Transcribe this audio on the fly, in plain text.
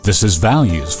This is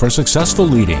Values for Successful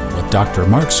Leading with Dr.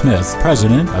 Mark Smith,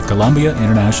 President of Columbia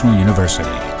International University.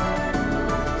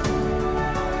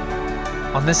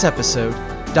 On this episode,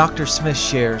 Dr. Smith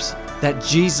shares that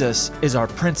Jesus is our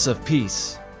Prince of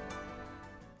Peace.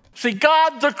 See,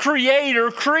 God the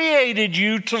Creator created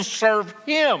you to serve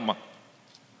Him.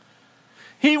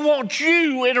 He wants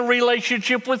you in a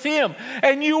relationship with Him,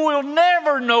 and you will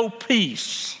never know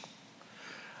peace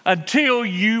until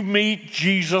you meet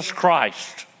Jesus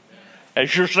Christ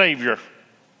as your Savior.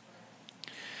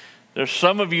 There's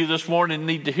some of you this morning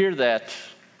need to hear that.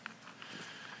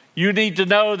 You need to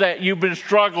know that you've been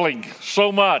struggling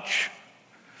so much,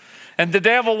 and the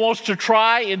devil wants to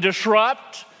try and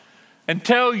disrupt and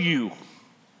tell you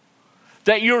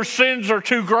that your sins are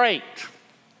too great,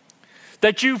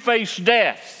 that you face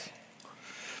death.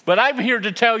 But I'm here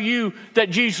to tell you that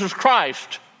Jesus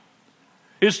Christ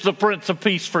is the Prince of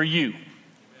Peace for you.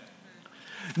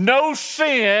 No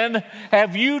sin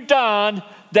have you done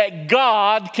that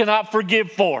God cannot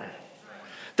forgive for.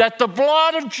 That the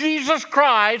blood of Jesus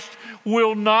Christ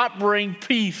will not bring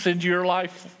peace into your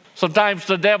life. Sometimes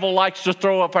the devil likes to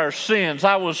throw up our sins.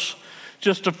 I was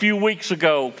just a few weeks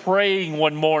ago praying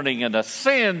one morning, and a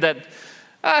sin that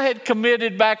I had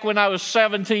committed back when I was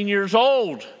 17 years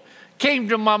old came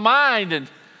to my mind, and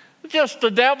just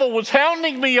the devil was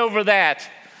hounding me over that.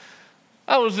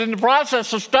 I was in the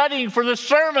process of studying for this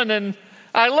sermon, and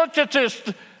I looked at this.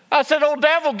 I said, "Oh,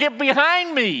 devil, get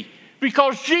behind me,"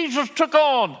 because Jesus took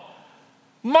on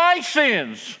my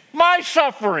sins, my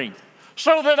suffering,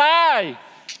 so that I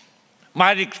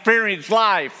might experience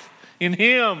life in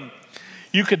Him.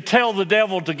 You could tell the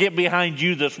devil to get behind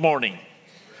you this morning,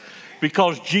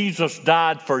 because Jesus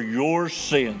died for your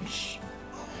sins.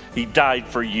 He died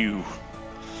for you.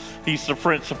 He's the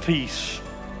Prince of Peace.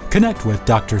 Connect with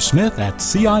Dr. Smith at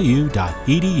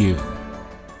ciu.edu.